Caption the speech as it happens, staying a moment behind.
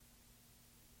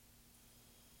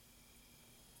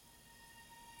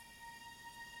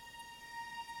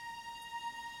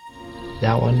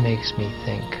That one makes me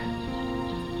think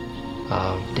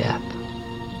of death.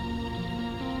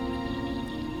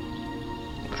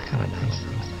 It's kind of nice.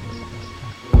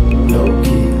 Low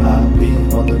key, I be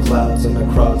on the clouds and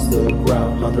across the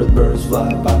ground. 100 birds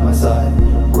fly by my side,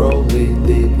 rolling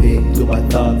deep into my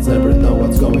thoughts. Never know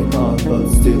what's going on, but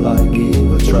still I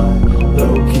give a try.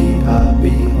 Low key, I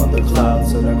be on the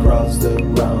clouds and across the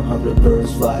ground. 100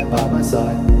 birds fly by my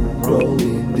side,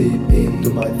 rolling deep into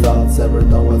my thoughts. Never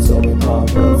know what's going on,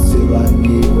 but still I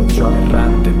give a try.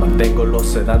 Errante, mantengo los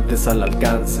sedantes al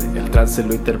alcance. El trance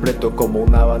lo interpreto como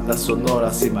una banda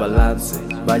sonora sin balance.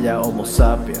 Vaya Homo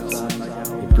sapiens,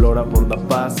 Implora por la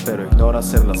paz, pero ignora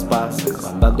hacer las paces.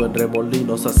 Andando en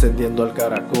remolinos, ascendiendo al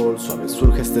caracol. Suave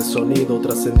surge este sonido,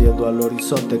 trascendiendo al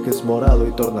horizonte que es morado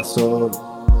y tornasol.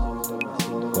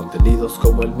 Contenidos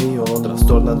como el mío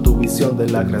trastornan tu visión de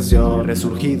la creación.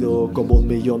 Resurgido como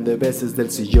 1.000.000 de veces del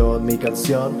sillón. Mi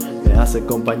canción me hace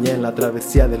compañía en la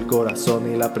travesía del corazón.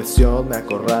 Y la presión me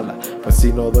acorrala, pues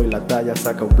si no doy la talla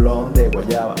saca un blon de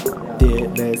guayaba.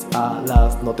 Tienes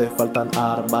alas, no te faltan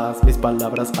armas. Mis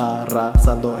palabras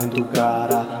arrasando en tu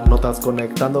cara. Notas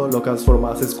conectando, locas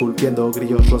formas esculpiendo.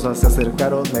 Grillos rosas se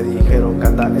acercaron, me dijeron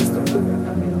canta esto.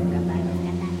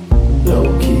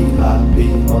 Low key, I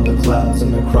be on the clouds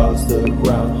and across the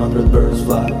ground. 100 birds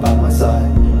fly by my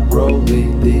side,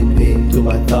 rolling deep into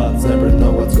my thoughts. Never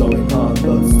know what's going on,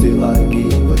 but still I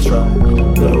give a try.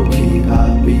 Low key,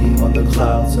 I be on the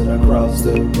clouds and across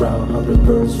the ground. 100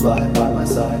 birds fly by my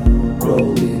side,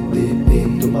 rolling deep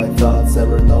into my thoughts.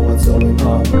 Never know what's going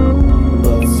on,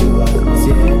 but still I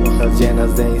 100 hojas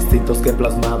llenas de instintos que he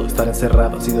plasmado. Estar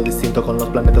encerrado ha sido distinto con los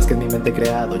planetas que en mi mente he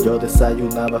creado. Yo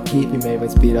desayunaba aquí y me iba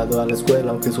inspirado a la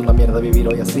escuela, aunque es una mierda vivir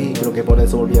hoy así. Creo que por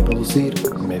eso volví a producir.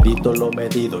 Medito lo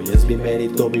medido y es mi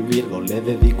mérito vivirlo. Le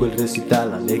dedico el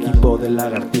recital al equipo de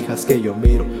lagartijas que yo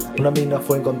miro. Una mina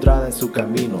fue encontrada en su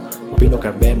camino. Opino que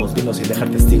armemos vino sin dejar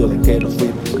testigo de que nos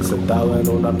fuimos. Sentado en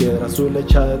una piedra azul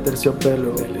hecha de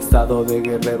terciopelo. Del estado de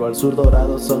Guerrero al sur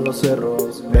dorado son los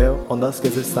cerros. Veo ondas que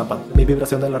se estampan, mi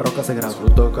vibración en la roca se graba.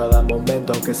 Disfruto cada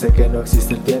momento aunque sé que no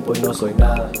existe el tiempo y no soy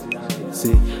nada.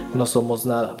 Sí, no somos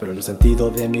nada, pero el sentido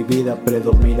de mi vida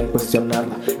predomina en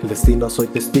cuestionarla. El destino soy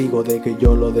testigo de que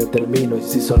yo lo determino. Y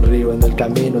si sonrío en el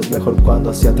camino es mejor cuando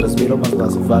hacia atrás miro, más no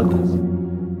hace falta.